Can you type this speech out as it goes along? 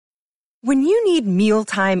When you need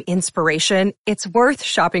mealtime inspiration, it's worth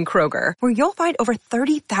shopping Kroger, where you'll find over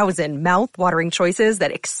 30,000 mouth-watering choices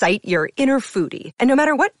that excite your inner foodie. And no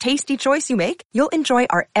matter what tasty choice you make, you'll enjoy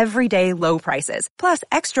our everyday low prices, plus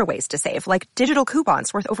extra ways to save, like digital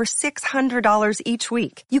coupons worth over $600 each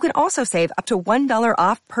week. You can also save up to $1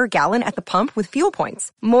 off per gallon at the pump with fuel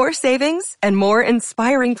points. More savings and more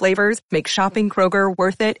inspiring flavors make shopping Kroger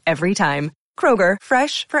worth it every time. Kroger,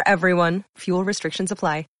 fresh for everyone. Fuel restrictions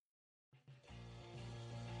apply.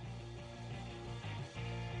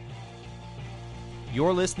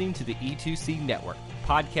 You're listening to the E2C Network,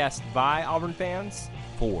 podcast by Auburn fans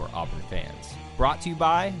for Auburn fans. Brought to you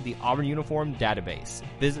by the Auburn Uniform Database.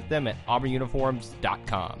 Visit them at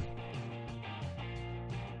auburnuniforms.com.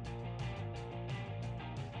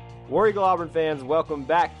 War Eagle Auburn fans, welcome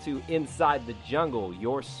back to Inside the Jungle,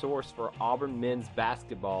 your source for Auburn men's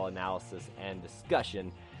basketball analysis and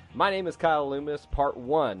discussion. My name is Kyle Loomis, part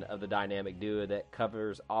one of the dynamic duo that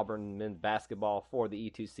covers Auburn men's basketball for the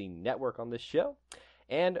E2C Network on this show.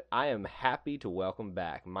 And I am happy to welcome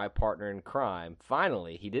back my partner in crime.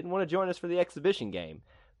 Finally, he didn't want to join us for the exhibition game,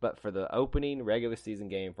 but for the opening regular season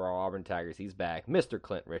game for our Auburn Tigers, he's back. Mr.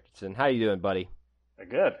 Clint Richardson, how you doing, buddy?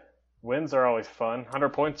 Good. Wins are always fun. 100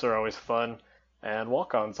 points are always fun. And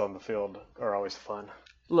walk-ons on the field are always fun.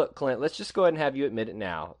 Look, Clint, let's just go ahead and have you admit it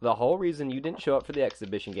now. The whole reason you didn't show up for the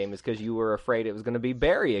exhibition game is because you were afraid it was going to be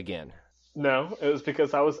Barry again. No, it was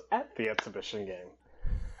because I was at the exhibition game.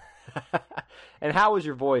 And how was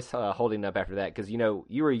your voice holding up after that? Because, you know,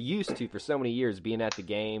 you were used to, for so many years, being at the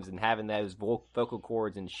games and having those vocal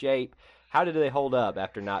cords in shape. How did they hold up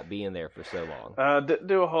after not being there for so long? Didn't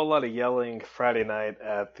do a whole lot of yelling Friday night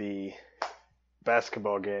at the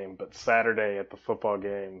basketball game, but Saturday at the football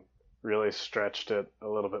game really stretched it a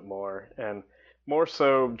little bit more, and more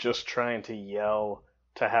so just trying to yell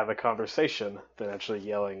to have a conversation than actually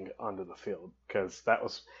yelling onto the field, because that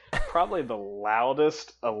was probably the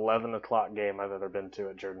loudest 11 o'clock game I've ever been to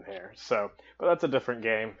at Jordan-Hare. So, but that's a different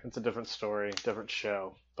game. It's a different story, different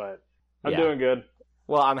show, but I'm doing good.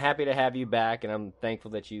 Well, I'm happy to have you back, and I'm thankful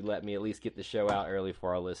that you let me at least get the show out early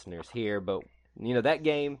for our listeners here, but you know, that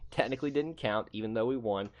game technically didn't count, even though we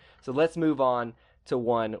won. So let's move on to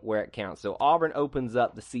one where it counts. So Auburn opens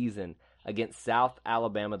up the season against South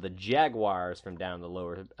Alabama, the Jaguars from down the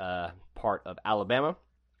lower part of Alabama.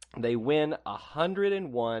 They win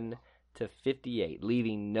 101-58,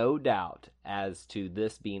 leaving no doubt as to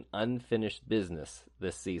this being unfinished business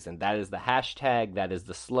this season. That is the hashtag, that is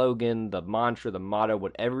the slogan, the mantra, the motto,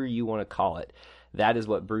 whatever you want to call it. That is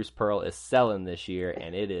what Bruce Pearl is selling this year,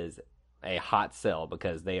 and it is a hot sell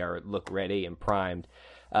because they look ready and primed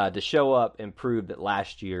to show up and prove that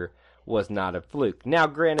last year was not a fluke. Now,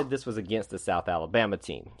 granted, this was against the South Alabama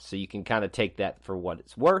team, so you can kind of take that for what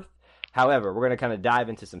it's worth. However, we're going to kind of dive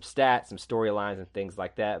into some stats, some storylines, and things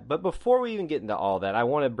like that. But before we even get into all that, I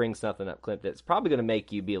want to bring something up, Clint, that's probably going to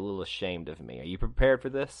make you be a little ashamed of me. Are you prepared for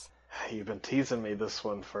this? You've been teasing me this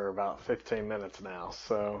one for about 15 minutes now,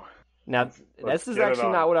 so... Now, this is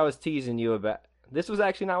actually not what I was teasing you about. This was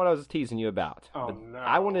actually not what I was teasing you about. Oh, no.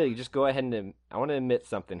 I want to just go ahead and I want to admit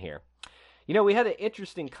something here. You know, we had an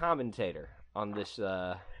interesting commentator on this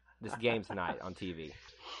game tonight on TV.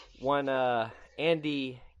 One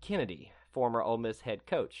Andy Kennedy, former Ole Miss head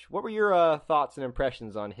coach. What were your thoughts and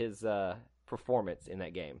impressions on his performance in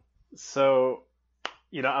that game? So,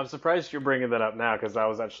 you know, I'm surprised you're bringing that up now because I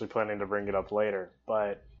was actually planning to bring it up later.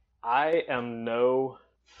 But I am no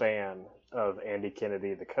fan of Andy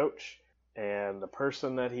Kennedy, the coach, and the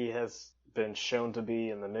person that he has been shown to be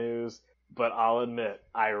in the news, but I'll admit,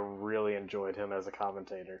 I really enjoyed him as a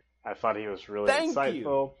commentator. I thought he was really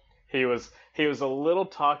insightful. He was a little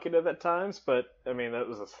talkative at times, but I mean, that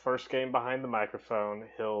was his first game behind the microphone.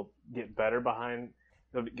 He'll get better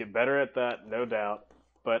at that, no doubt.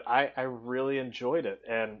 But I really enjoyed it,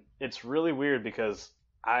 and it's really weird because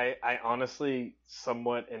I honestly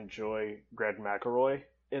somewhat enjoy Greg McElroy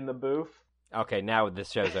in the booth. Okay, now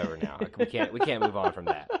this show's over now. We can't move on from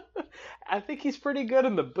that. I think he's pretty good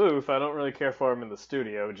in the booth. I don't really care for him in the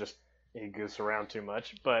studio. Just he goofs around too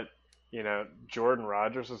much. But, you know, Jordan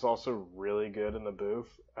Rodgers is also really good in the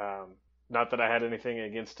booth. Not that I had anything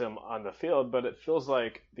against him on the field, but it feels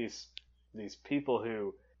like these people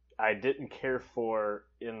who I didn't care for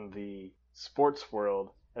in the sports world,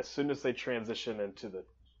 as soon as they transition into the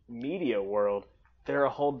media world, they're a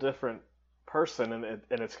whole different person, and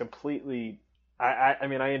it's completely... I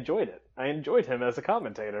mean, I enjoyed it. I enjoyed him as a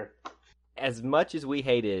commentator. as much as we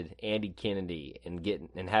hated Andy Kennedy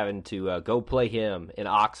and having to go play him in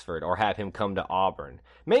Oxford or have him come to Auburn,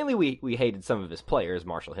 mainly we hated some of his players,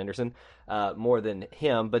 Marshall Henderson, more than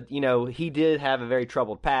him. But he did have a very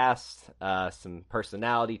troubled past, some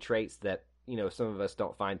personality traits that some of us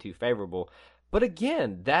don't find too favorable. But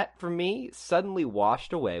again, that for me suddenly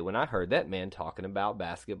washed away when I heard that man talking about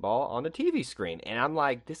basketball on a TV screen. And I'm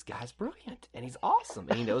like, this guy's brilliant and he's awesome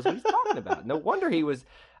and he knows what he's talking about. No wonder he was.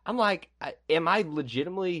 I'm like, am I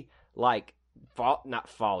legitimately like not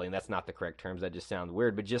falling? That's not the correct terms. That just sounds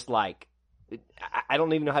weird. But just like, I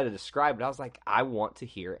don't even know how to describe it. I was like, I want to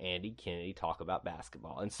hear Andy Kennedy talk about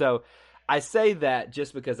basketball. And so I say that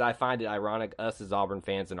just because I find it ironic, us as Auburn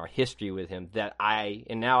fans and our history with him, that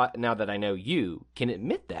now that I know you, can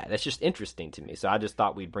admit that. That's just interesting to me. So I just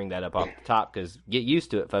thought we'd bring that up off the top because get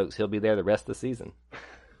used to it, folks. He'll be there the rest of the season.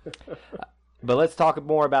 But let's talk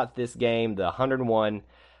more about this game, the 101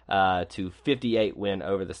 to 58 win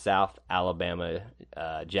over the South Alabama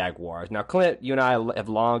Jaguars. Now, Clint, you and I have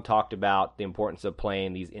long talked about the importance of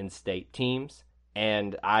playing these in-state teams,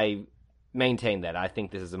 and I maintain that. I think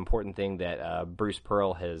this is an important thing that Bruce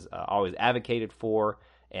Pearl has always advocated for,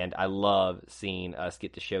 and I love seeing us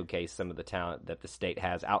get to showcase some of the talent that the state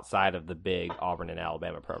has outside of the big Auburn and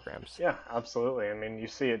Alabama programs. Yeah, absolutely. I mean, you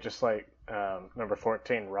see it just like number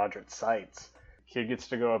 14, Roderick Seitz. He gets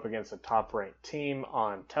to go up against a top-ranked team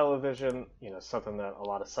on television, something that a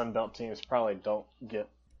lot of Sun Belt teams probably don't get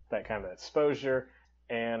that kind of exposure,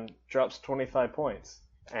 and drops 25 points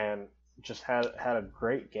and just had a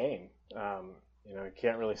great game. You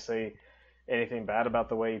can't really say anything bad about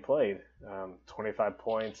the way he played. 25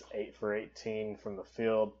 points, 8 for 18 from the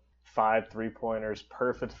field, 5 3-pointers,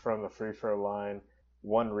 perfect from the free throw line,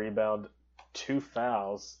 1 rebound, 2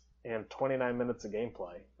 fouls, and 29 minutes of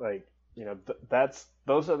gameplay. Like,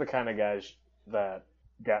 those are the kind of guys that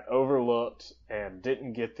got overlooked and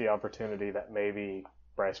didn't get the opportunity that maybe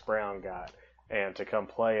Bryce Brown got, and to come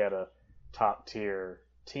play at a top tier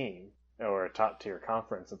team or a top tier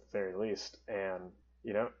conference at the very least. And,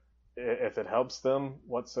 if it helps them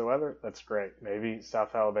whatsoever, that's great. Maybe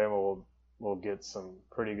South Alabama will get some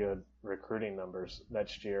pretty good recruiting numbers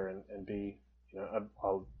next year and be, a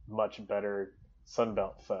much better Sun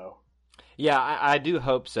Belt foe. Yeah, I do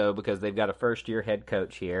hope so, because they've got a first-year head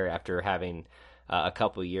coach here after having a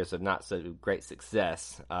couple of years of not so great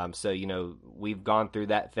success. So, we've gone through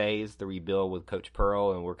that phase, the rebuild with Coach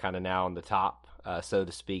Pearl, and we're kind of now on the top, so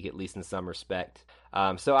to speak, at least in some respect.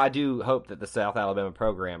 So I do hope that the South Alabama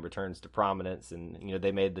program returns to prominence, and,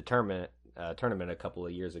 they made the tournament a couple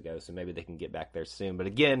of years ago, so maybe they can get back there soon. But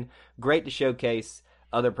again, great to showcase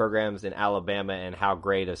other programs in Alabama and how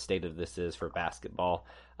great a state of this is for basketball.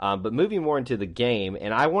 But moving more into the game,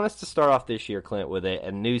 and I want us to start off this year, Clint, with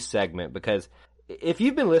a new segment, because if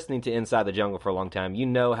you've been listening to Inside the Jungle for a long time, you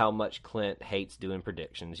know how much Clint hates doing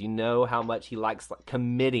predictions. You know how much he likes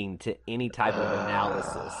committing to any type of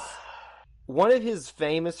analysis. One of his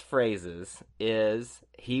famous phrases is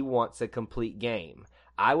he wants a complete game.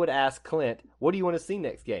 I would ask Clint, what do you want to see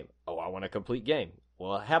next game? Oh, I want a complete game.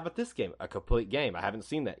 Well, how about this game? A complete game. I haven't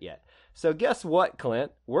seen that yet. So guess what,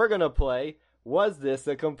 Clint? We're going to play Was This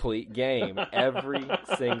a Complete Game? Every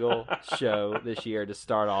single show this year to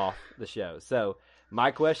start off the show. So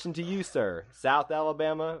my question to you, sir, South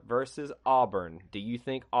Alabama versus Auburn. Do you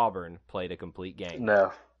think Auburn played a complete game?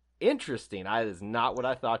 No. Interesting. That is not what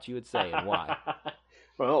I thought you would say, and why?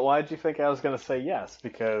 Well, why did you think I was going to say yes?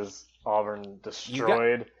 Because Auburn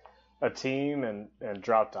destroyed a team and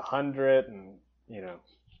dropped 100 and,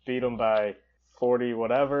 beat them by 40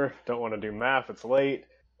 whatever. Don't want to do math. It's late.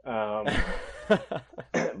 But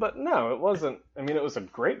no, it wasn't. I mean, it was a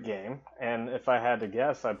great game. And if I had to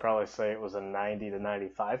guess, I'd probably say it was a 90 to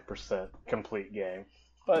 95% complete game.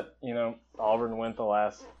 But, Auburn went the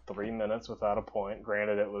last 3 minutes without a point.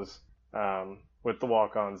 Granted, it was with the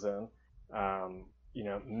walk-ons in.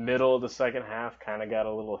 Middle of the second half kind of got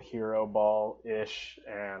a little hero ball-ish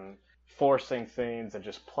and forcing things and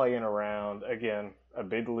just playing around. Again, a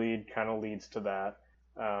big lead kind of leads to that.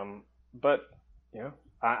 But,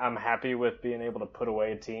 I'm happy with being able to put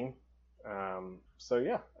away a team. So,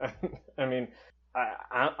 yeah. I mean,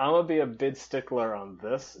 I'm going to be a big stickler on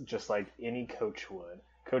this, just like any coach would.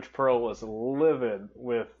 Coach Pearl was livid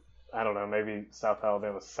with, I don't know, maybe South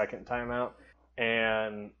Alabama's second timeout.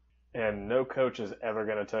 And no coach is ever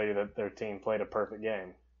going to tell you that their team played a perfect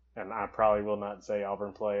game. And I probably will not say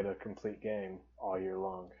Auburn played a complete game all year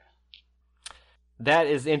long. That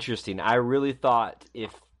is interesting. I really thought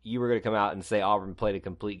if you were going to come out and say Auburn played a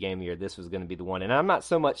complete game here, this was going to be the one. And I'm not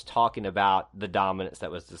so much talking about the dominance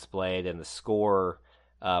that was displayed and the score,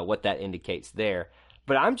 what that indicates there.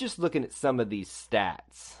 But I'm just looking at some of these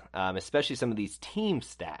stats, especially some of these team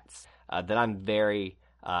stats that I'm very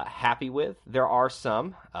happy with. There are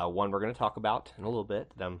some, one we're going to talk about in a little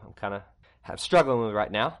bit that I'm kind of struggling with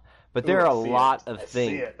right now. But there are a lot of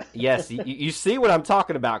things. Yes, you see what I'm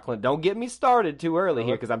talking about, Clint. Don't get me started too early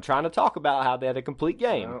here because I'm trying to talk about how they had a complete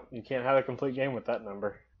game. No, you can't have a complete game with that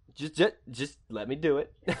number. Just let me do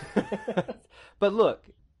it. But look,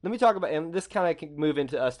 let me talk about, and this kind of can move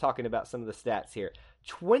into us talking about some of the stats here.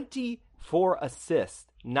 24 assists,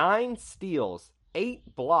 9 steals,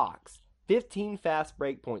 8 blocks, 15 fast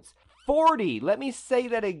break points, 40, let me say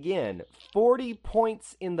that again, 40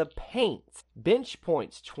 points in the paint, bench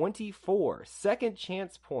points 24, second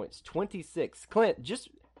chance points 26. Clint, just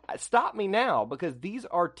stop me now because these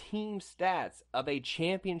are team stats of a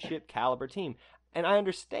championship caliber team. And I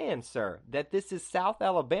understand, sir, that this is South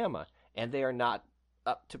Alabama and they are not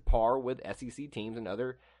up to par with SEC teams and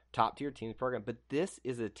other top-tier teams program. But this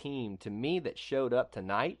is a team, to me, that showed up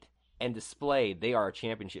tonight and displayed they are a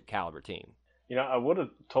championship caliber team. You know, I would have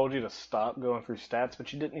told you to stop going through stats,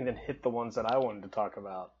 but you didn't even hit the ones that I wanted to talk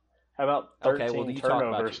about. How about 13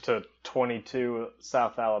 turnovers to 22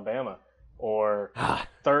 South Alabama? Or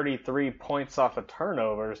 33 points off of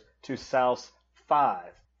turnovers to South's 5.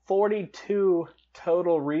 42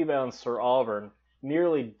 total rebounds for Auburn,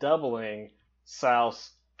 nearly doubling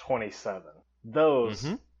South's 27. Those,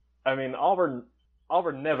 I mean, Auburn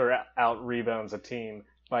never out-rebounds a team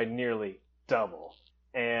by nearly double.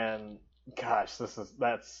 And gosh,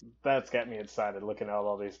 that's got me excited looking at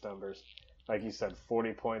all these numbers. Like you said,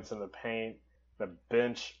 40 points in the paint, the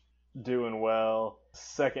bench doing well,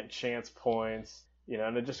 second chance points,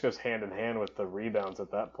 and it just goes hand in hand with the rebounds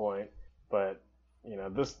at that point. But,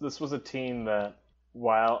 this was a team that,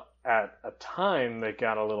 while at a time they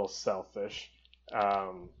got a little selfish,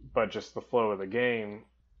 but just the flow of the game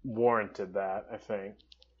warranted that, I think.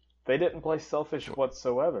 They didn't play selfish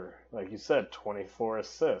whatsoever. Like you said, 24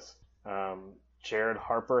 assists. Jared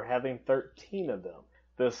Harper having 13 of them.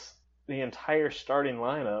 The entire starting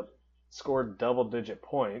lineup scored double-digit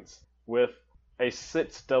points with a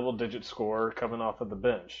 6 double-digit scorer coming off of the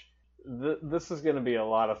bench. This is going to be a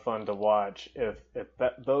lot of fun to watch if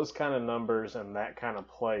those kind of numbers and that kind of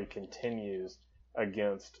play continues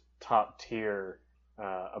against top-tier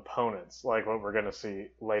opponents, like what we're going to see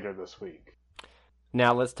later this week.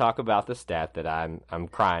 Now let's talk about the stat that I'm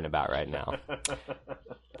crying about right now.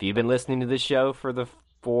 If you've been listening to this show for the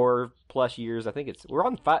 4+ years, I think we're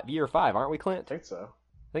on year 5, aren't we, Clint? I think so.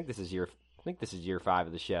 I think this is year 5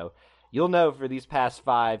 of the show. You'll know for these past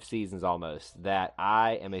 5 seasons almost that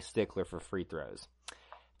I am a stickler for free throws.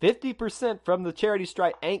 50% from the charity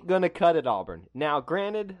stripe ain't going to cut it, Auburn. Now,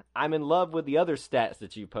 granted, I'm in love with the other stats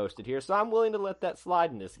that you posted here, so I'm willing to let that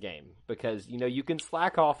slide in this game because, you can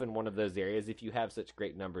slack off in one of those areas if you have such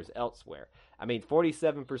great numbers elsewhere. I mean,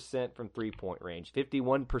 47% from three-point range,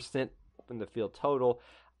 51% from the field total.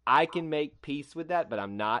 I can make peace with that, but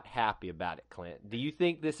I'm not happy about it, Clint. Do you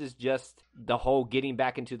think this is just the whole getting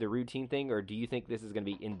back into the routine thing, or do you think this is going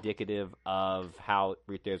to be indicative of how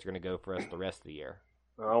free throws are going to go for us the rest of the year?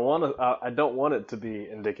 I don't want it to be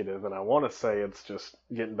indicative, and I want to say it's just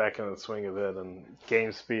getting back in the swing of it, and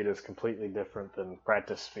game speed is completely different than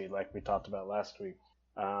practice speed, like we talked about last week.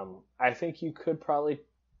 I think you could probably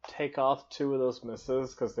take off 2 of those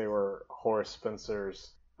misses because they were Horace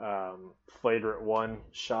Spencer's flagrant 1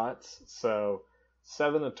 shots. So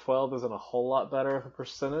 7 of 12 isn't a whole lot better of a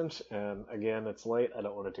percentage. And again, it's late. I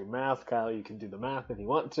don't want to do math. Kyle, you can do the math if you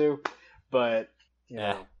want to, but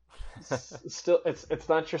still, it's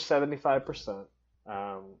not your 75%.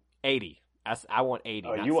 80. I want 80.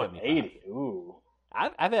 Oh, not you want 75. 80? Ooh.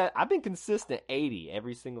 I've been consistent 80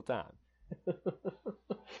 every single time.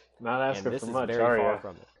 Not asking for much, are you? This is very far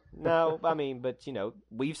from it. No, I mean, but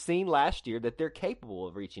we've seen last year that they're capable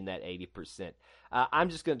of reaching that 80%. I'm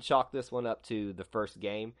just going to chalk this one up to the first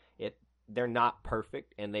game. They're not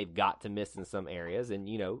perfect, and they've got to miss in some areas. And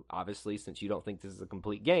obviously, since you don't think this is a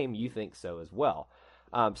complete game, you think so as well.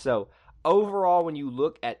 So overall, when you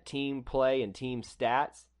look at team play and team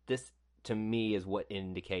stats, this to me is what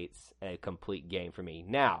indicates a complete game for me.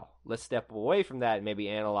 Now, let's step away from that and maybe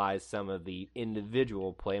analyze some of the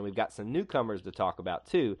individual play. And we've got some newcomers to talk about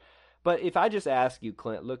too. But if I just ask you,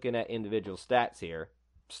 Clint, looking at individual stats here,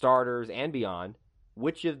 starters and beyond,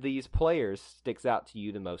 which of these players sticks out to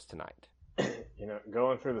you the most tonight?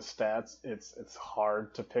 Going through the stats, it's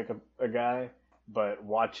hard to pick a guy, but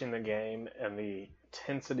watching the game and the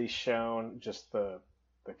intensity shown, just the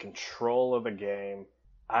control of the game,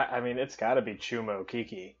 I mean, it's got to be Chuma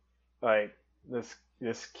Okeke. Like,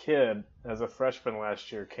 this kid, as a freshman last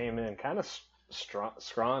year, came in kind of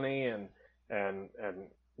scrawny and and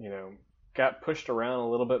got pushed around a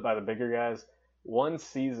little bit by the bigger guys. One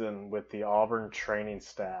season with the Auburn training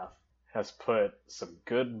staff has put some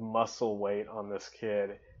good muscle weight on this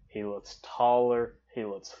kid. He looks taller, he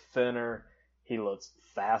looks thinner, he looks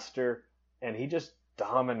faster, and he just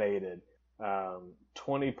dominated.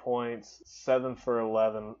 20 points, 7 for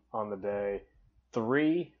 11 on the day,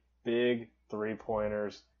 3 big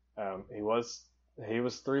 3-pointers. He was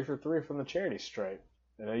 3 for 3 from the charity stripe.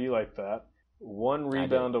 I know you like that. 1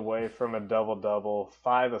 rebound away from a double-double,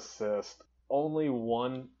 5 assists, only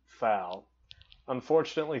 1 foul.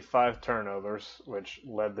 Unfortunately, 5 turnovers, which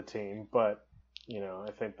led the team, but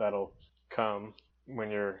I think that'll come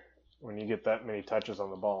when you get that many touches on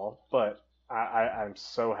the ball. But I'm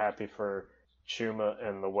so happy for Chuma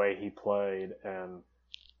and the way he played, and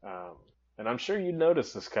I'm sure you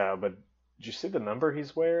noticed this, Kyle, but did you see the number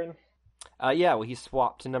he's wearing? Yeah, well, he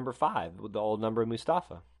swapped to number 5 with the old number of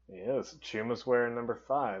Mustafa. He is. Chuma's wearing number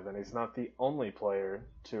 5, and he's not the only player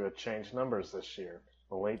to have changed numbers this year.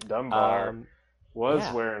 Malik Dunbar was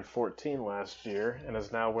wearing 14 last year and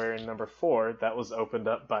is now wearing number 4. That was opened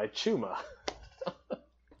up by Chuma.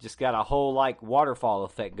 Just got a whole waterfall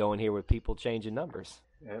effect going here with people changing numbers.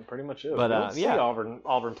 Yeah, it pretty much is. But we don't see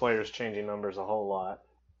Auburn players changing numbers a whole lot.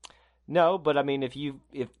 No, but I mean,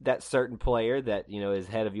 if that certain player that is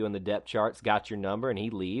ahead of you on the depth charts got your number and he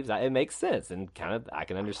leaves, it makes sense, and I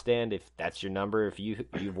can understand if that's your number. If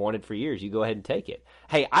you've wanted for years, you go ahead and take it.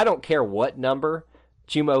 Hey, I don't care what number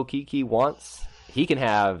Chuma Okeke wants. He can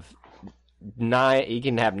have 9. He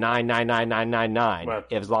can have 99999 well,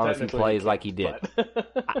 as long as he plays like he did.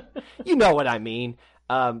 You know what I mean.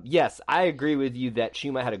 Yes, I agree with you that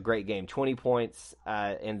Chuma had a great game. 20 points,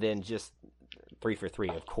 and then just 3 for 3,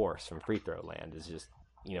 of course, from free throw land is just,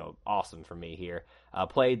 awesome for me here.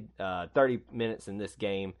 Played 30 minutes in this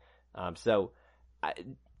game. So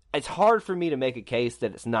it's hard for me to make a case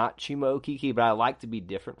that it's not Chuma Okeke, but I like to be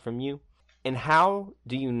different from you. And how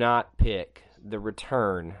do you not pick the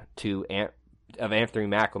return of Anthony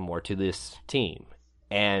McLemore to this team?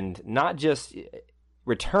 And not just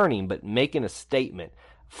returning, but making a statement,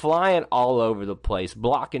 flying all over the place,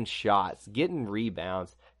 blocking shots, getting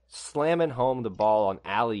rebounds, slamming home the ball on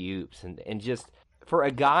alley-oops, and just for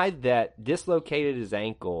a guy that dislocated his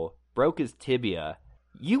ankle, broke his tibia,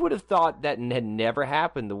 you would have thought that had never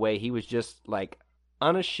happened, the way he was just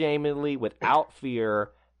unashamedly, without fear,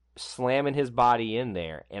 slamming his body in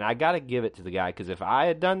there. And I got to give it to the guy, because if I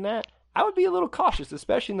had done that, I would be a little cautious,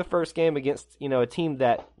 especially in the first game against a team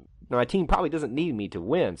that my team probably doesn't need me to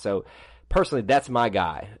win. So personally, that's my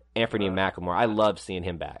guy, Anthony McLemore. I love seeing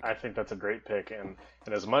him back. I think that's a great pick. And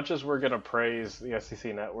as much as we're going to praise the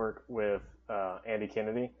SEC Network with Andy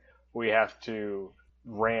Kennedy, we have to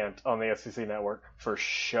rant on the SEC Network for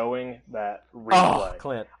showing that replay. Oh,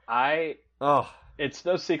 Clint. It's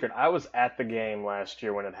no secret. I was at the game last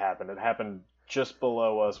year when it happened. It happened just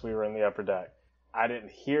below us. We were in the upper deck. I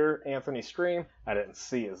didn't hear Anthony scream. I didn't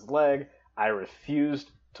see his leg. I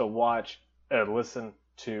refused to watch and listen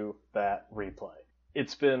to that replay.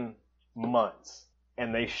 It's been months,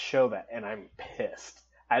 and they show that, and I'm pissed.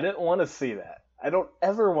 I didn't want to see that. I don't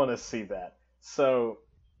ever want to see that. So,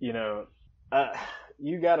 you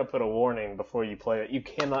got to put a warning before you play it. You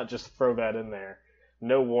cannot just throw that in there.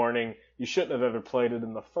 No warning. You shouldn't have ever played it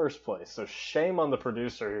in the first place. So shame on the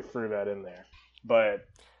producer who threw that in there. But,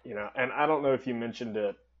 and I don't know if you mentioned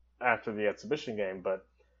it after the exhibition game, but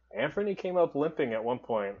Anthony came up limping at one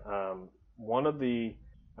point. One of the,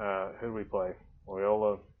 who did we play?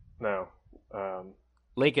 Loyola? No.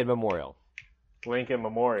 Lincoln Memorial. Lincoln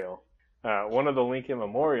Memorial. One of the Lincoln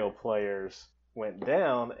Memorial players went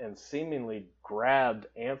down and seemingly grabbed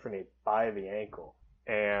Anthony by the ankle.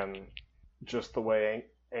 And just the way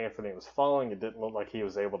Anthony was falling, it didn't look like he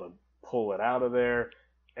was able to pull it out of there.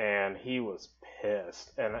 And he was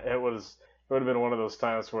pissed. And it would have been one of those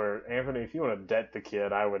times where, Anthony, if you want to debt the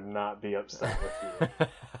kid, I would not be upset with you.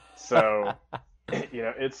 So,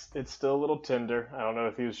 it's still a little tender. I don't know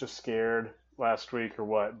if he was just scared last week or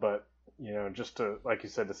what, but, just to, like you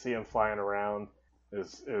said, to see him flying around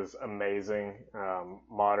is amazing.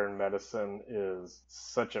 Modern medicine is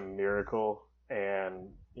such a miracle. And,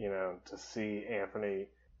 to see Anthony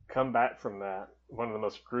come back from that, one of the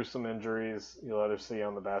most gruesome injuries you'll ever see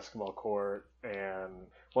on the basketball court, and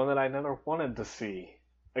one that I never wanted to see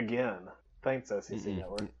again. Thanks, SEC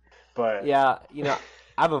Network. But yeah,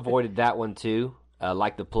 I've avoided that one too,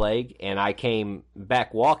 like the plague, and I came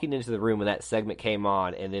back walking into the room when that segment came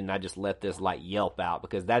on, and then I just let this yelp out,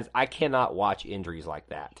 because I cannot watch injuries like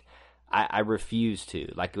that. I refuse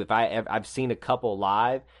to. If I've seen a couple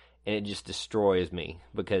live, and it just destroys me,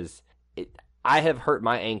 because I have hurt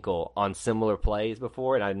my ankle on similar plays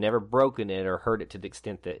before, and I've never broken it or hurt it to the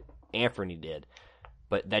extent that Anthony did.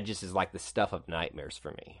 But that just is like the stuff of nightmares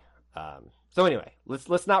for me. So anyway,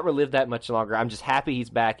 let's not relive that much longer. I'm just happy he's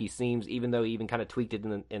back. He seems, even though he even kind of tweaked it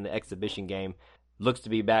in the exhibition game, looks to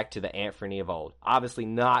be back to the Anthony of old. Obviously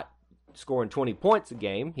not scoring 20 points a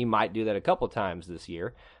game. He might do that a couple times this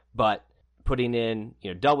year, but putting in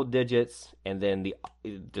double digits, and then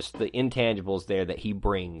just the intangibles there that he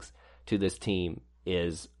brings to this team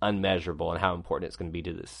is unmeasurable, and how important it's going to be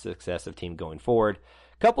to the success of team going forward.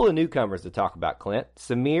 A couple of newcomers to talk about, Clint.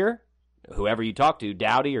 Samir, whoever you talk to,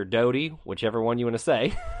 Dowdy or Doty, whichever one you want to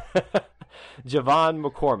say. Javon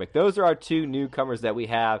McCormick. Those are our two newcomers that we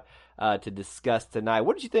have to discuss tonight.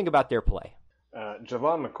 What did you think about their play?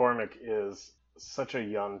 Javon McCormick is such a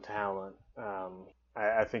young talent.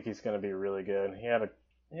 I think he's going to be really good. He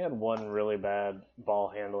had one really bad ball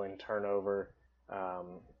handling turnover.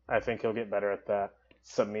 I think he'll get better at that.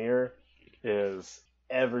 Samir is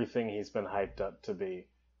everything he's been hyped up to be,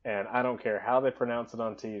 and I don't care how they pronounce it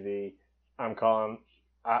on TV.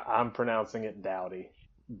 I'm pronouncing it Dowdy.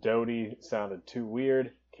 Doty sounded too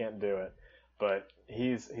weird. Can't do it. But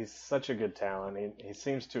he's such a good talent. He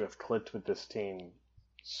seems to have clicked with this team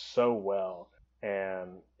so well,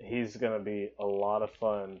 and he's going to be a lot of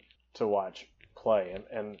fun to watch play.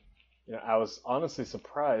 And I was honestly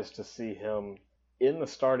surprised to see him in the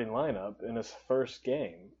starting lineup in his first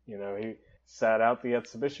game. He sat out the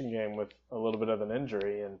exhibition game with a little bit of an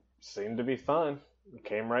injury and seemed to be fine. He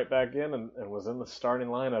came right back in and was in the starting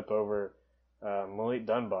lineup over Malik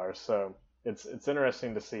Dunbar. So it's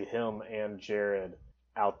interesting to see him and Jared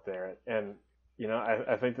out there. And,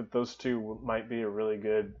 I think that those two might be a really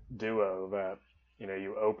good duo that,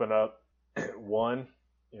 you open up one,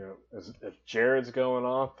 if Jared's going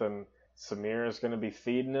off, then Samir is going to be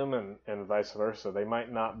feeding him and vice versa. They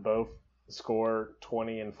might not both score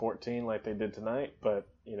 20 and 14 like they did tonight, but,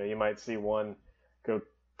 you might see one go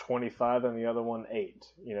 25 and the other one 8.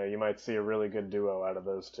 You might see a really good duo out of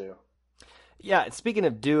those two. Yeah, speaking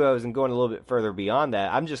of duos and going a little bit further beyond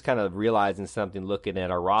that, I'm just kind of realizing something looking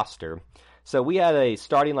at our roster. So we had a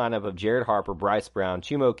starting lineup of Jared Harper, Bryce Brown,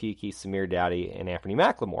 Chuma Okeke, Samir Dowdy, and Anthony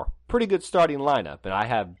McLemore. Pretty good starting lineup, and I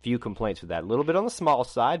have few complaints with that. A little bit on the small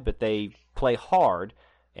side, but they play hard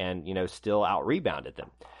and, still out-rebounded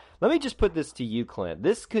them. Let me just put this to you, Clint.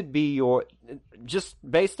 This could be just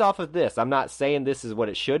based off of this, I'm not saying this is what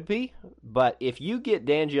it should be, but if you get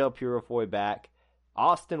Danjel Purifoy back,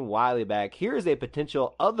 Austin Wiley back, here's a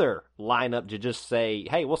potential other lineup to just say,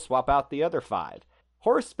 hey, we'll swap out the other 5.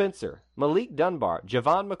 Horace Spencer, Malik Dunbar,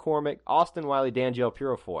 Javon McCormick, Austin Wiley, Danjel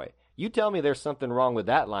Purifoy. You tell me there's something wrong with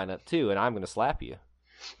that lineup too, and I'm going to slap you.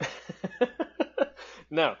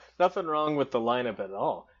 No, nothing wrong with the lineup at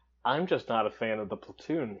all. I'm just not a fan of the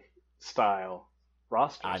platoon style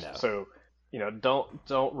rosters. I know. So,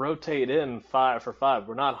 don't rotate in 5 for 5.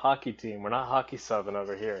 We're not a hockey team. We're not hockey subbing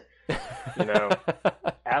over here.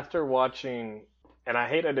 After watching, and I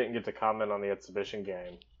hate I didn't get to comment on the exhibition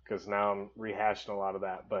game because now I'm rehashing a lot of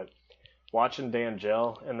that, but watching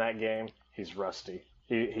Danjel in that game, he's rusty.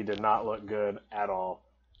 He did not look good at all,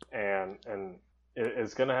 and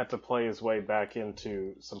is going to have to play his way back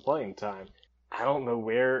into some playing time. I don't know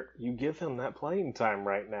where you give him that playing time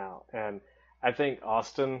right now, and I think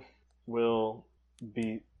Austin will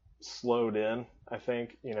be slowed in. I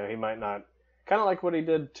think he might not, kind of like what he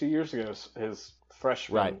did 2 years ago, his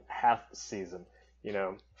freshman half season.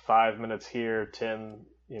 5 minutes here, 10.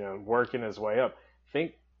 Working his way up. I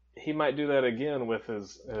think he might do that again with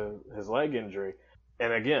his leg injury.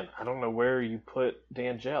 And again, I don't know where you put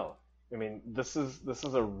Danjel. I mean, this is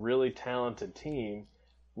a really talented team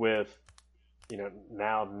with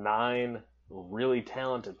now 9 really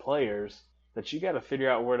talented players that you got to figure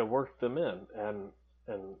out where to work them in. And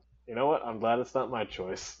you know what? I'm glad it's not my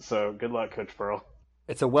choice. So good luck, Coach Pearl.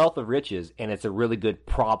 It's a wealth of riches, and it's a really good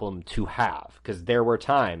problem to have, because there were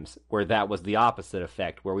times where that was the opposite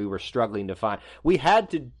effect, where we were struggling to find. We had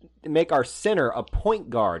to make our center a point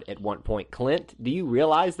guard at one point, Clint. Do you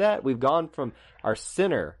realize that? We've gone from our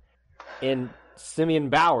center in Simeon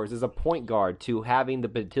Bowers as a point guard to having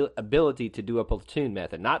the ability to do a platoon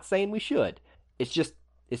method. Not saying we should. It's just,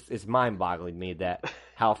 it's mind-boggling to me that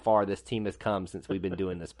how far this team has come since we've been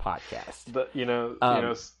doing this podcast. But,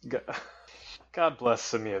 God bless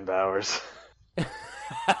Simeon Bowers.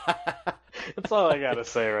 That's all I got to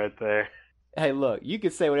say right there. Hey, look, you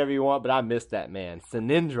can say whatever you want, but I miss that man.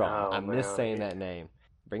 Sinindron. Oh, I miss saying that name.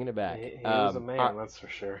 Bringing it back. He was a man, that's for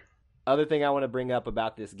sure. Other thing I want to bring up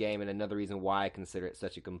about this game, and another reason why I consider it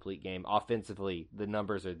such a complete game, offensively, the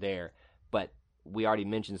numbers are there, but we already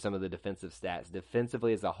mentioned some of the defensive stats.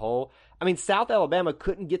 Defensively as a whole, I mean, South Alabama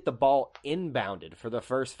couldn't get the ball inbounded for the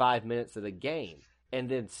first 5 minutes of the game. And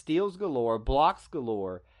then steals galore, blocks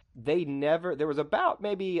galore. There was about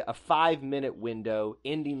maybe a 5-minute window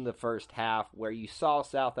ending the first half where you saw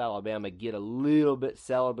South Alabama get a little bit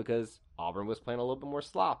settled because Auburn was playing a little bit more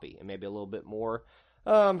sloppy and maybe a little bit more,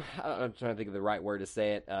 I'm trying to think of the right word to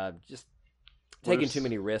say it, just taking too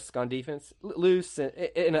many risks on defense. Loose,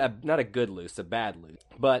 not a good loose, a bad loose.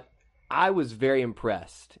 But I was very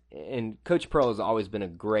impressed. And Coach Pearl has always been a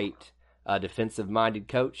great defensive-minded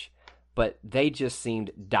coach, but they just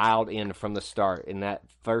seemed dialed in from the start in that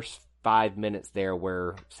first 5 minutes there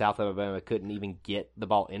where South Alabama couldn't even get the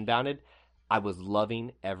ball inbounded. I was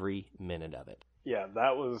loving every minute of it. Yeah,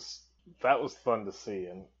 that was fun to see,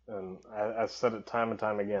 and I've said it time and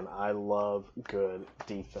time again. I love good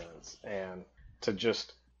defense, and to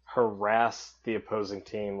just harass the opposing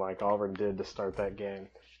team like Auburn did to start that game.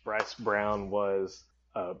 Bryce Brown was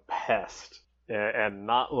a pest, and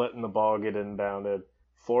not letting the ball get inbounded,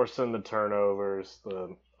 forcing the turnovers,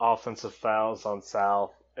 the offensive fouls on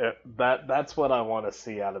South. That's what I want to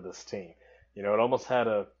see out of this team. You know, it almost had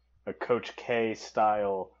a Coach K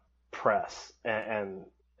style press, and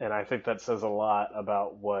I think that says a lot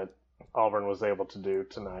about what Auburn was able to do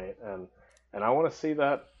tonight, and I want to see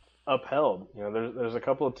that upheld. You know, there's a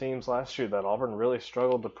couple of teams last year that Auburn really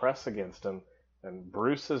struggled to press against, and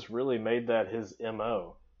Bruce has really made that his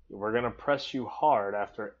MO. We're going to press you hard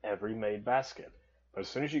after every made basket. But as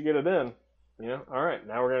soon as you get it in, you know, all right,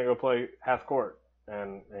 now we're going to go play half court,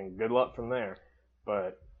 and good luck from there.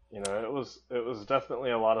 But, you know, it was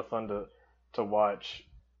definitely a lot of fun to watch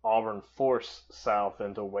Auburn force South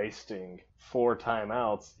into wasting 4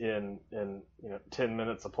 timeouts in 10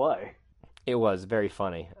 minutes of play. It was very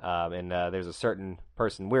funny, and there's a certain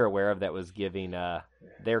person we're aware of that was giving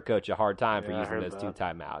their coach a hard time for using those 2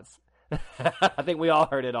 timeouts. I think we all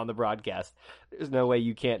heard it on the broadcast. There's no way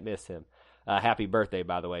you can't miss him. Happy birthday,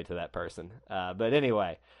 by the way, to that person. But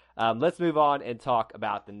anyway, let's move on and talk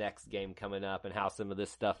about the next game coming up and how some of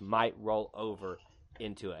this stuff might roll over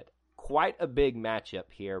into it. Quite a big matchup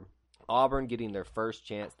here. Auburn getting their first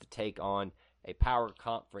chance to take on a power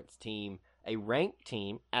conference team, a ranked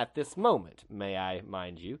team at this moment, may I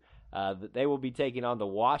mind you. They will be taking on the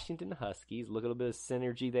Washington Huskies. Look, a little bit of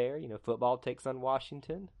synergy there. You know, football takes on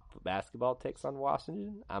Washington. Basketball takes on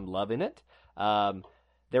Washington. I'm loving it.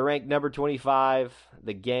 They're ranked number 25.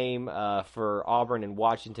 The game for Auburn and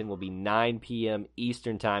Washington will be 9 p.m.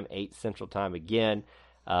 Eastern Time, 8 Central Time again.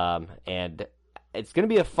 And it's going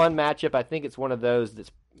to be a fun matchup. I think it's one of those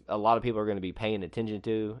that a lot of people are going to be paying attention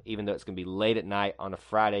to, even though it's going to be late at night on a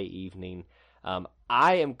Friday evening.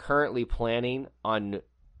 I am currently planning on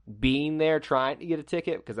being there trying to get a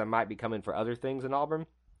ticket because I might be coming for other things in Auburn.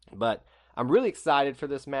 But I'm really excited for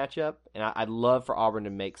this matchup, and I'd love for Auburn to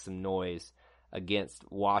make some noise against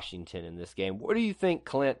Washington in this game. What do you think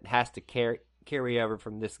Clint has to carry over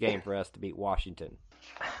from this game for us to beat Washington?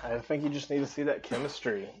 I think you just need to see that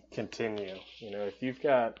chemistry continue. You know, if you've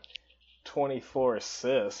got 24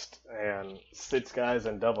 assists and 6 guys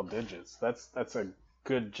in double digits, that's a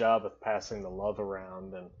good job of passing the love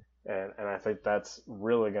around, and I think that's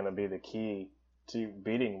really going to be the key to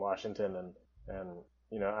beating Washington. And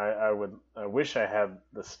you know, I wish I had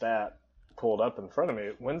the stat pulled up in front of me.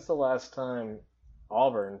 When's the last time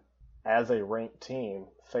Auburn, as a ranked team,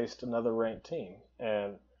 faced another ranked team?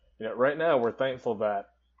 And you know, right now we're thankful that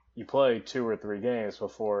you play 2 or 3 games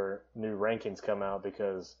before new rankings come out,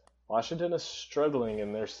 because Washington is struggling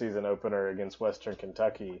in their season opener against Western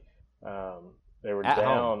Kentucky. They were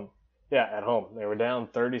down at home. They were down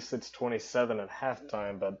 36-27 at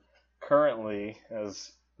halftime, but currently,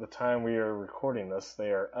 as the time we are recording this,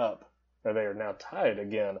 they are now tied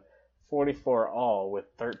again, 44-all with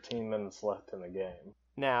 13 minutes left in the game.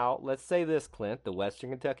 Now, let's say this, Clint, the Western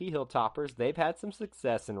Kentucky Hilltoppers, they've had some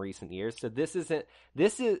success in recent years, so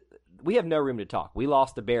we have no room to talk. We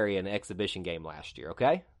lost to Barry in an exhibition game last year,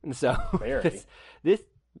 okay? And so,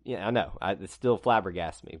 yeah, I know, it still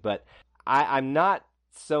flabbergasts me, but I'm not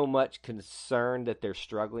so much concerned that they're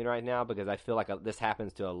struggling right now, because I feel like this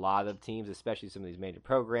happens to a lot of teams, especially some of these major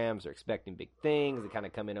programs are expecting big things. They kind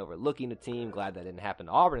of come in overlooking a team. Glad that didn't happen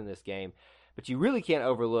to Auburn in this game. But you really can't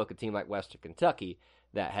overlook a team like Western Kentucky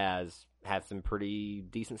that has had some pretty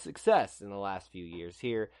decent success in the last few years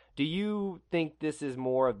here. Do you think this is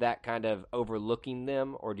more of that kind of overlooking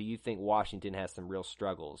them, or do you think Washington has some real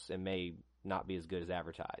struggles and may not be as good as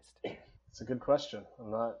advertised? It's a good question.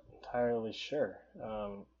 I'm not entirely sure.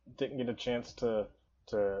 Didn't get a chance to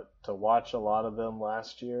watch a lot of them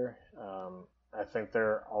last year. I think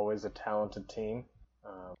they're always a talented team.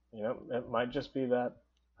 It might just be that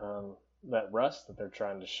that rust that they're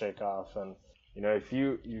trying to shake off. And if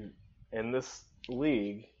you in this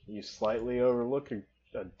league, you slightly overlook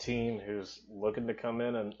a team who's looking to come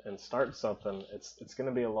in and start something, it's going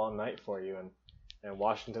to be a long night for you, and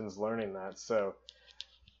Washington's learning that. So,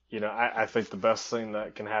 I think the best thing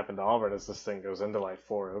that can happen to Auburn is this thing goes into like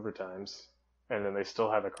 4 overtimes, and then they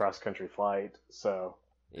still have a cross-country flight. So,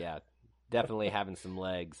 yeah, definitely having some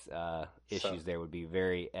legs issues there would be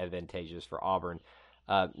very advantageous for Auburn.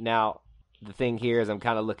 Now, the thing here is I'm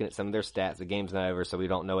kind of looking at some of their stats. The game's not over, so we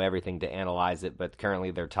don't know everything to analyze it, but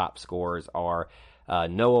currently their top scorers are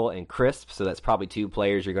Noel and Crisp, so that's probably 2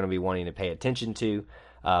 players you're going to be wanting to pay attention to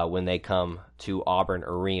when they come to Auburn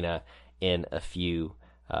Arena in a few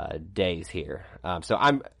days here. So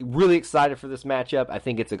I'm really excited for this matchup. I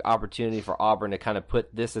think it's an opportunity for Auburn to kind of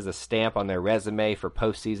put this as a stamp on their resume for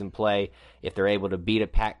postseason play if they're able to beat a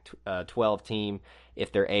Pac-12 team,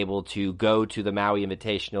 if they're able to go to the Maui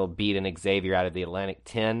Invitational, beat an Xavier out of the Atlantic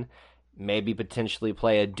 10, maybe potentially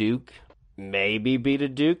play a Duke, maybe beat a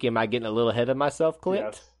Duke. Am I getting a little ahead of myself,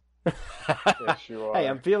 Clint? Yes. Yes, you are. Hey,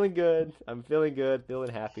 I'm feeling good,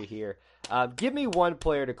 feeling happy here. Give me one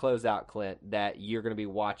player to close out, Clint, that you're going to be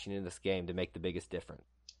watching in this game to make the biggest difference.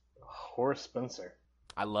 Horace Spencer.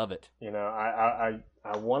 I love it. I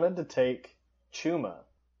wanted to take Chuma,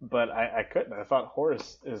 but I couldn't. I thought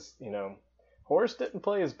Horace is, Horace didn't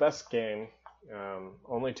play his best game.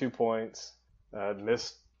 Only 2 points.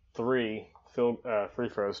 Missed 3 free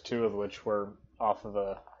throws, 2 of which were off of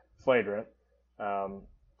a flagrant.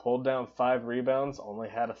 Pulled down 5 rebounds, only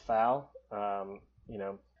had a foul.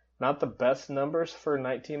 Not the best numbers for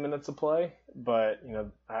 19 minutes of play, but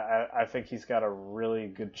I think he's got a really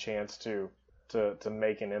good chance to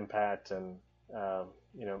make an impact and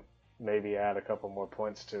maybe add a couple more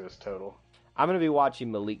points to his total. I'm going to be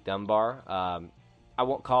watching Malik Dunbar. I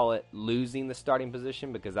won't call it losing the starting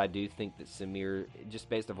position because I do think that Samir, just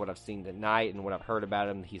based on what I've seen tonight and what I've heard about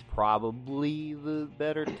him, he's probably the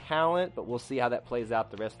better talent, but we'll see how that plays out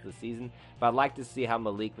the rest of the season. But I'd like to see how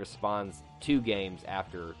Malik responds 2 games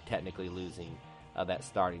after technically losing that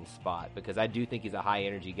starting spot, because I do think he's a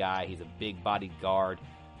high-energy guy. He's a big-bodied guard,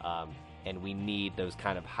 and we need those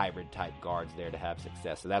kind of hybrid-type guards there to have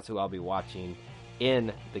success. So that's who I'll be watching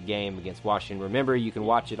in the game against Washington. Remember, you can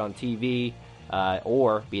watch it on TV,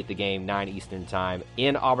 or be at the game 9 Eastern Time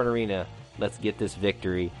in Auburn Arena. Let's get this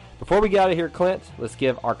victory. Before we get out of here, Clint, let's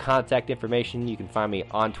give our contact information. You can find me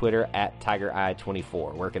on Twitter at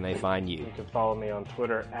TigerEye24. Where can they find you? You can follow me on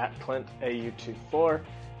Twitter at ClintAU24,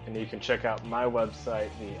 and you can check out my website,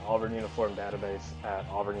 the Auburn Uniform Database, at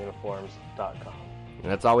auburnuniforms.com.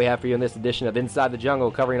 And that's all we have for you in this edition of Inside the Jungle,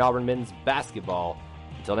 covering Auburn men's basketball.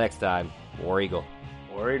 Until next time, War Eagle.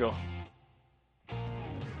 War Eagle.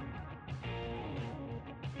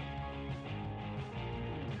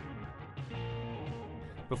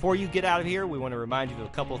 Before you get out of here, we want to remind you of a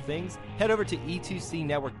couple of things. Head over to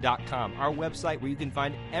e2cnetwork.com, our website where you can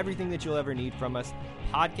find everything that you'll ever need from us,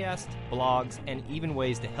 podcasts, blogs, and even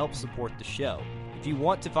ways to help support the show. If you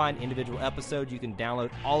want to find individual episodes, you can download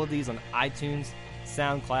all of these on iTunes,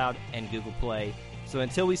 SoundCloud, and Google Play. So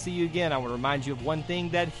until we see you again, I want to remind you of one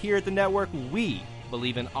thing, that here at the network, we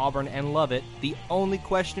believe in Auburn and love it. The only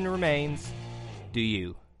question remains, do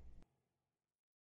you?